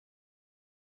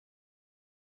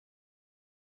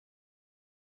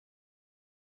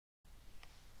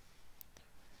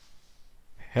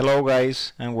Hello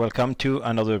guys, and welcome to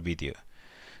another video.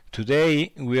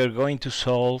 Today we are going to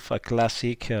solve a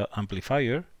classic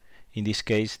amplifier. In this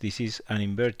case, this is an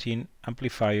inverting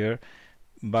amplifier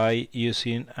by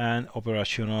using an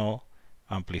operational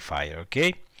amplifier.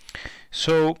 Okay,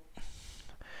 so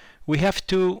we have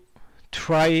to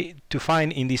try to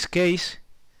find, in this case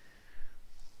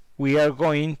we are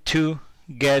going to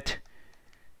get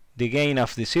the gain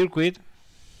of the circuit,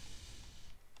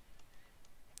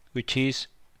 which is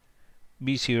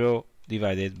B0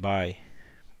 divided by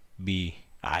Bi.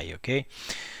 Okay,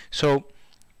 so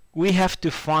we have to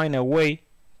find a way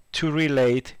to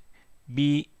relate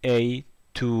Ba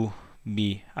to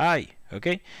Bi.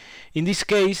 Okay, in this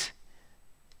case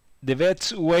the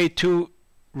best way to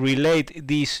relate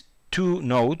these two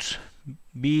nodes,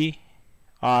 Bi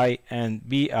and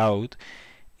Bout,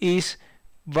 is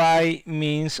by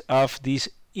means of this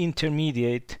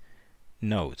intermediate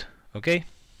node. Okay,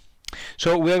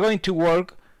 so we are going to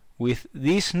work with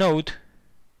this node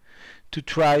to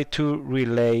try to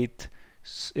relate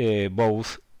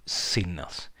both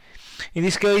signals. In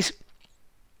this case,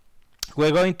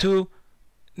 we're going to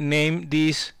name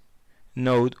this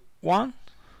node 1,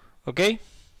 okay?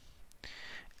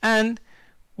 And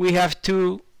we have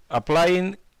to,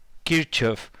 applying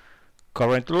Kirchhoff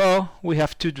current law, we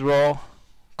have to draw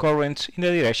currents in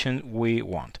the direction we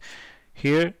want.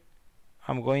 Here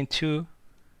I'm going to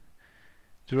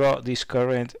draw this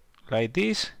current like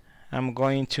this. I'm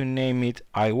going to name it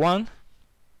I1.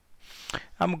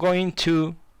 I'm going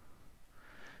to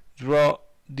draw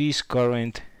this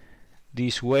current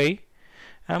this way.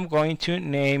 I'm going to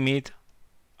name it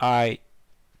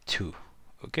I2.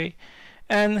 Okay,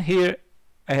 and here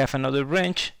I have another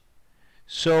branch,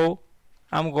 so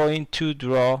I'm going to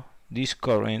draw this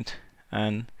current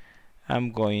and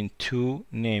I'm going to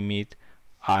name it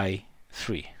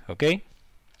I3. Okay,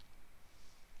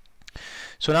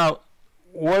 so now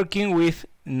working with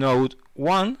node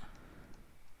 1,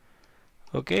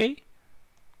 okay,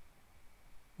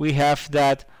 we have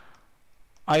that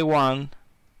I1,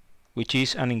 which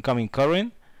is an incoming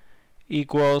current,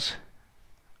 equals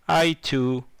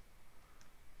I2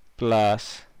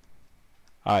 plus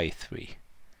I3.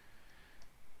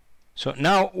 So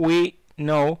now we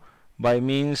know by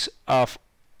means of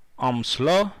Ohm's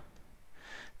law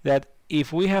that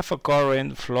if we have a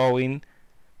current flowing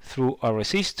through a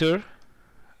resistor,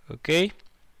 okay,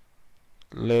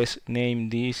 let's name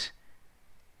this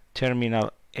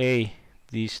terminal A,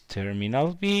 this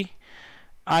terminal B,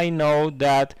 I know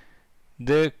that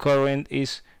the current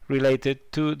is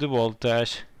related to the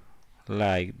voltage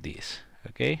like this.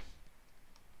 Okay,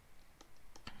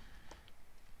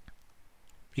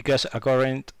 because a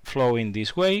current flowing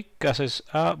this way causes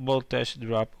a voltage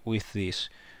drop with this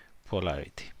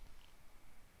polarity.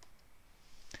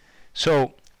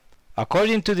 So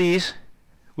according to this,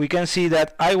 we can see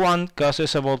that I1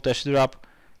 causes a voltage drop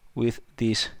with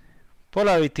this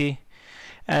polarity,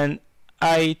 and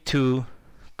I2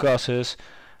 causes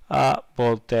a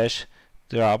voltage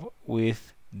drop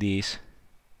with this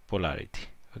polarity.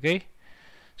 Okay,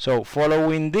 so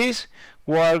following this,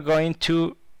 we are going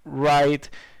to write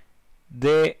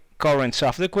the currents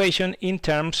of the equation in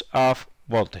terms of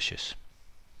voltages.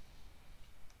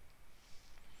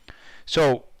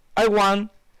 So I1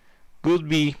 would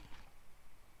be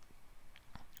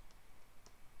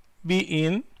B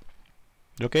in,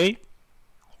 okay,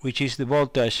 which is the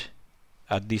voltage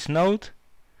at this node,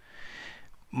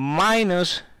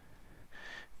 minus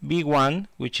B1,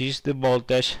 which is the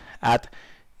voltage at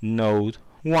node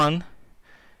 1,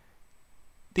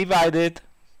 divided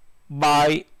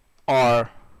by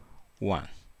R1.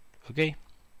 Okay,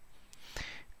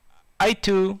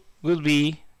 I2 will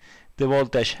be the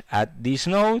voltage at this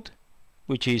node,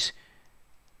 which is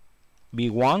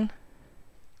B1,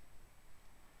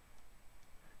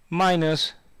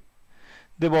 minus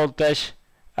the voltage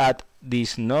at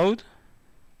this node,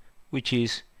 which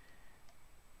is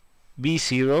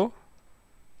B0,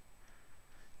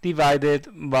 divided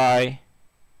by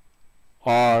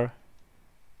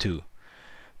R2,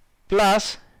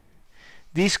 plus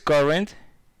this current,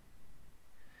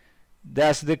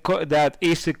 that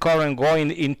is the current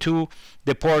going into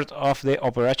the port of the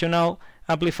operational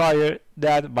amplifier,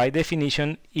 that by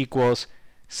definition equals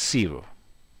 0.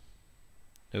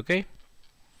 Okay,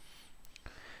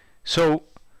 so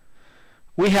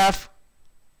we have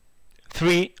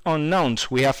three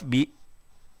unknowns. We have B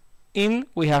in,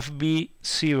 we have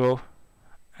B0,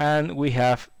 and we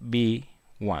have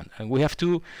B1, and we have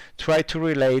to try to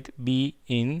relate B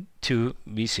in to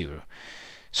B0.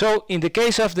 So in the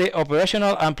case of the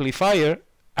operational amplifier,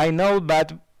 I know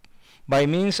that by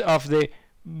means of the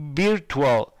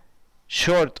virtual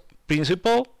short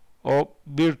principle or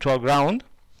virtual ground,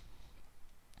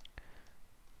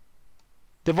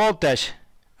 the voltage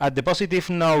at the positive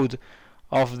node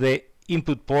of the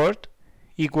input port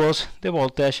equals the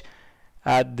voltage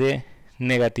at the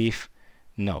negative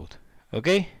node.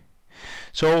 Okay,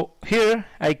 so here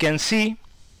I can see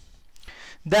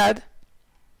that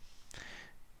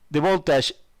the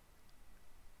voltage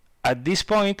at this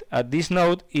point, at this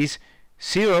node, is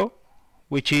 0,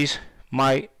 which is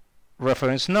my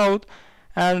reference node,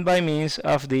 and by means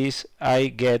of this I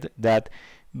get that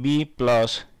B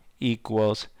plus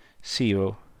equals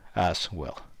 0 as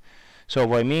well. So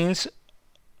by means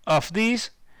of this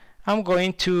I'm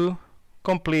going to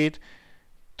complete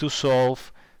to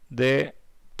solve the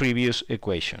previous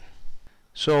equation.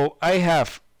 So I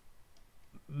have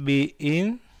B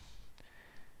in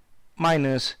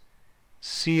minus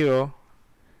 0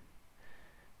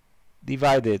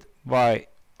 divided by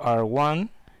R1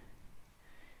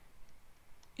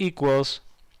 equals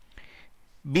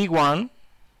B1,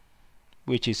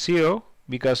 which is 0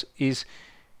 because is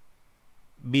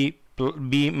B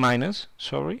minus,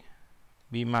 sorry,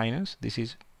 B minus, this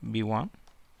is B1.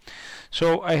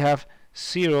 So I have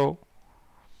 0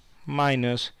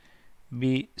 minus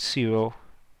B0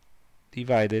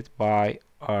 divided by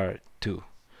R2.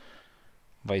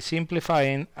 By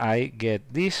simplifying, I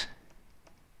get this.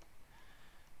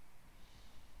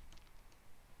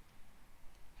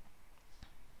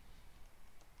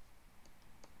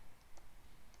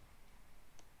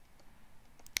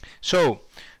 So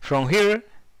from here,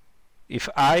 if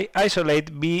I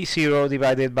isolate B0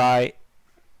 divided by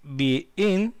B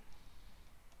in,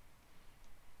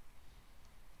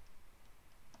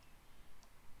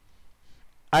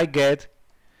 I get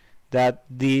that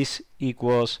this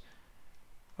equals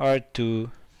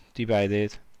R2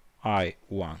 divided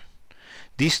I1.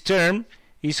 This term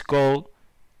is called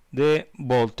the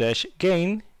voltage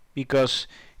gain because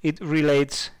it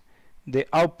relates the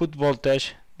output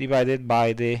voltage divided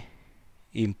by the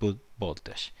input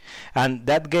voltage, and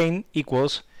that gain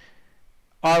equals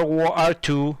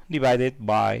R2 divided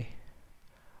by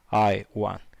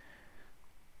I1.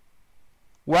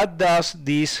 What does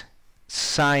this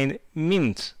sign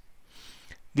means?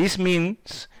 This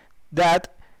means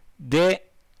that the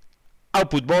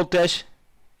output voltage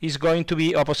is going to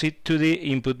be opposite to the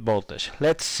input voltage.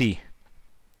 Let's see.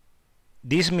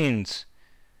 This means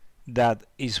that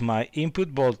is my input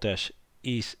voltage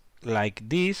is like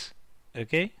this.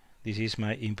 Okay, this is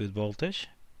my input voltage.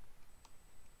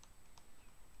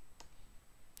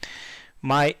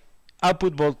 My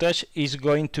output voltage is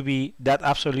going to be that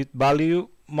absolute value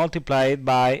multiplied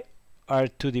by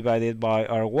R2 divided by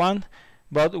R1,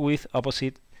 but with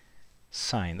opposite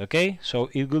sign. Okay, so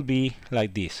it will be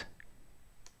like this.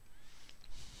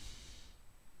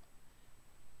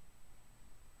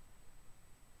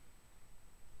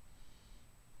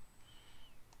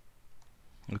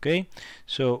 Okay,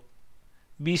 so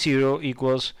B0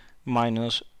 equals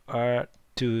minus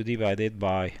R2 divided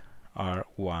by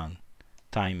R1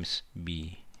 times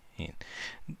B in.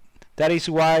 That is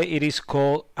why it is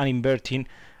called an inverting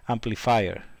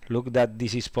amplifier. Look that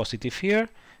this is positive here,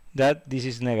 that this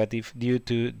is negative due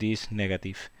to this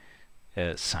negative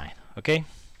sign. Okay,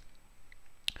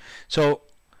 so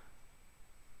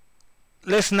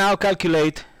let's now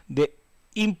calculate the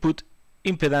input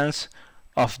impedance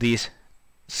of this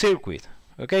circuit.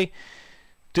 Okay,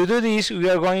 to do this we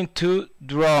are going to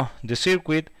draw the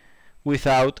circuit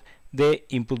without the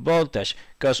input voltage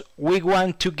because we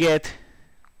want to get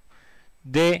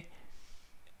the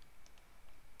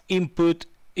input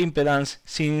impedance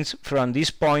since from this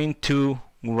point to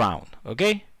ground.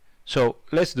 Okay, so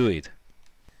let's do it.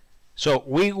 So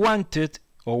we want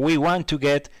to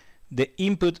get the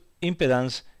input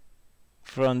impedance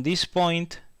from this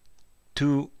point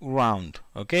to ground.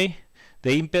 Okay,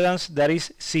 the impedance that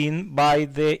is seen by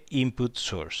the input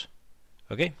source.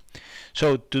 Okay,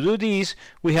 so to do this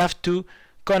we have to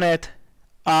connect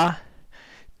a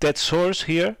test source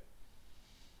here,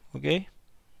 okay,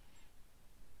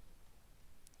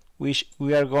 which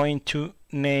we are going to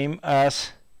name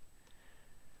as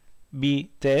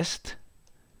B test.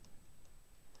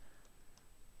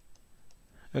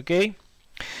 Okay,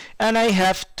 and I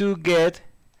have to get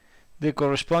the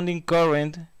corresponding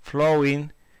current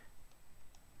flowing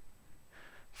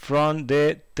from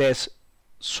the test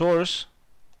source,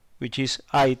 which is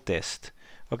I test.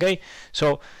 Okay,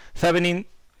 so Thevenin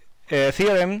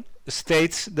theorem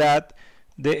states that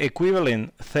the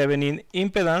equivalent Thevenin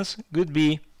impedance would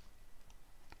be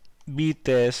B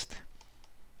test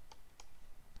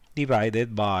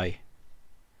divided by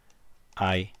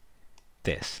I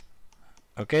test.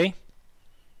 Okay,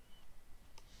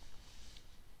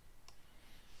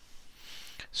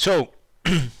 so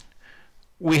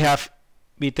we have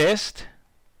B test,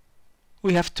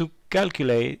 we have to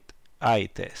calculate I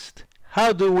test.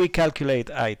 How do we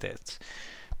calculate I test?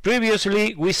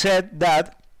 Previously we said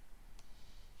that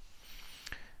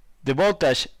the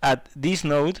voltage at this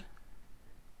node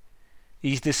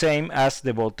is the same as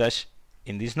the voltage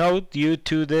in this node due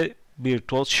to the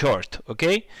virtual short.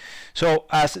 Okay, so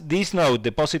as this node,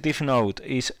 the positive node,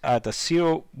 is at a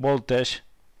 0 voltage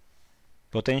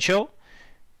potential,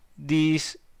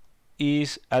 this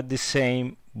is at the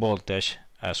same voltage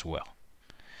as well.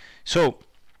 So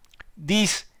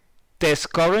this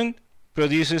test current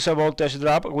produces a voltage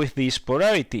drop with this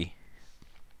polarity.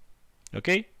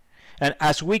 Okay, and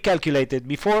as we calculated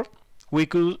before, we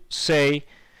could say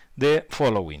the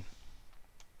following: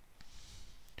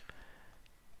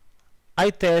 I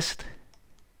test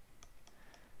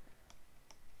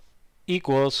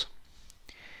equals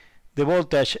the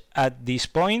voltage at this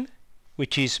point,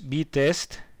 which is B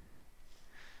test,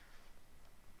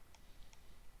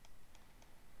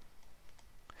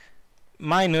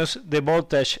 minus the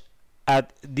voltage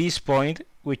at this point,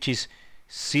 which is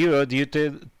 0 due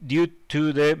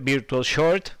to the virtual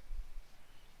short,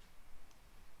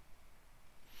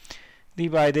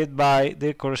 divided by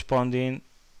the corresponding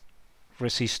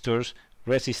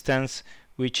resistance,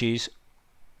 which is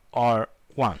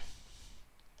R1.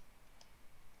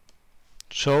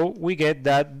 So we get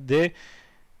that the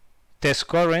test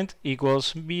current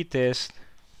equals B test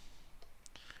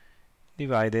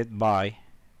divided by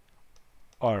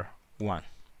R1.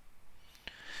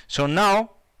 So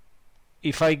now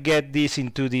if I get this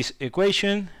into this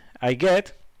equation, I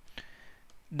get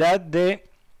that the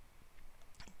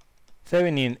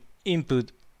Thevenin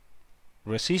input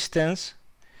resistance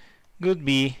would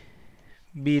be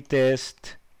B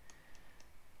test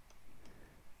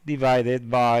divided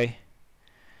by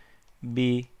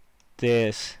B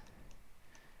test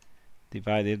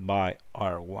divided by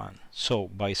R1. So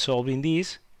by solving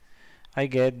this, I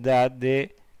get that the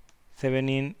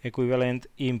Thevenin equivalent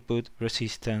input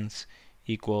resistance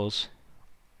equals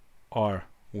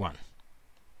R1.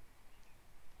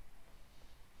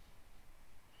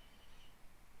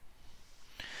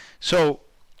 So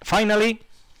finally,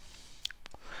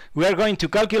 we are going to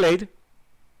calculate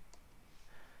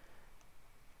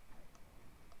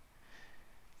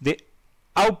the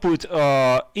output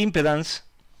impedance,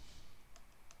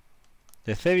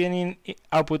 the Thevenin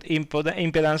output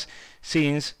impedance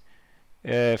since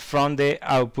from the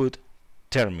output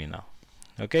terminal.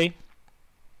 Okay,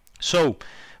 so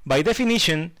by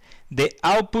definition, the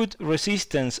output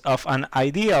resistance of an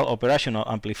ideal operational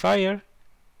amplifier,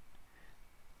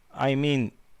 I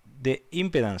mean the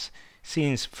impedance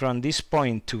since from this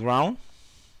point to ground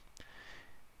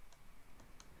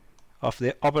of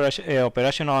the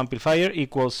operational amplifier,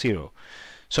 equals 0.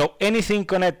 So anything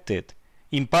connected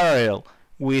in parallel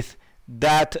with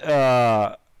that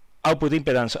output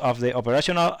impedance of the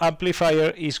operational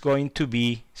amplifier is going to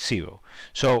be 0.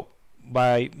 So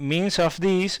by means of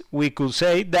this, we could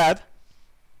say that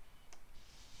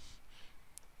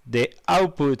the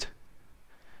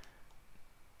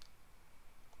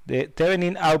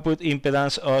Thevenin output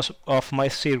impedance of my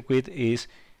circuit is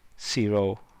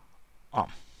 0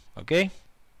 ohm. Okay,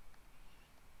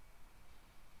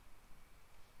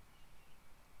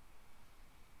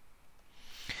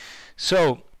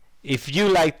 so if you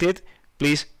liked it,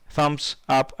 please thumbs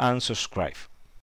up and subscribe.